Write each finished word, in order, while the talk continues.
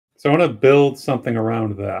So I want to build something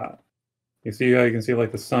around that. You see how you can see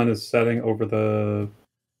like the sun is setting over the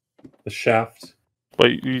shaft?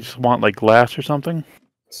 But you just want like glass or something?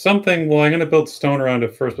 Something, well, I'm going to build stone around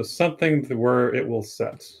it first, but something where it will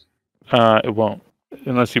set. It won't.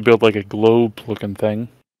 Unless you build like a globe looking thing.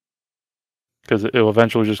 Because it'll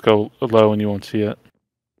eventually just go low and you won't see it.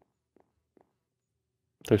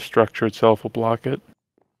 The structure itself will block it.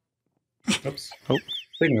 Oops. Oh.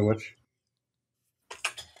 Speaking of which.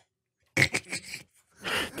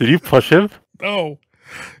 Did you push him? No.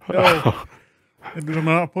 I did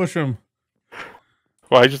not push him.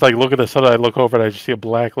 Well, I just like look at the sun, I look over and I just see a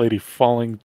black lady falling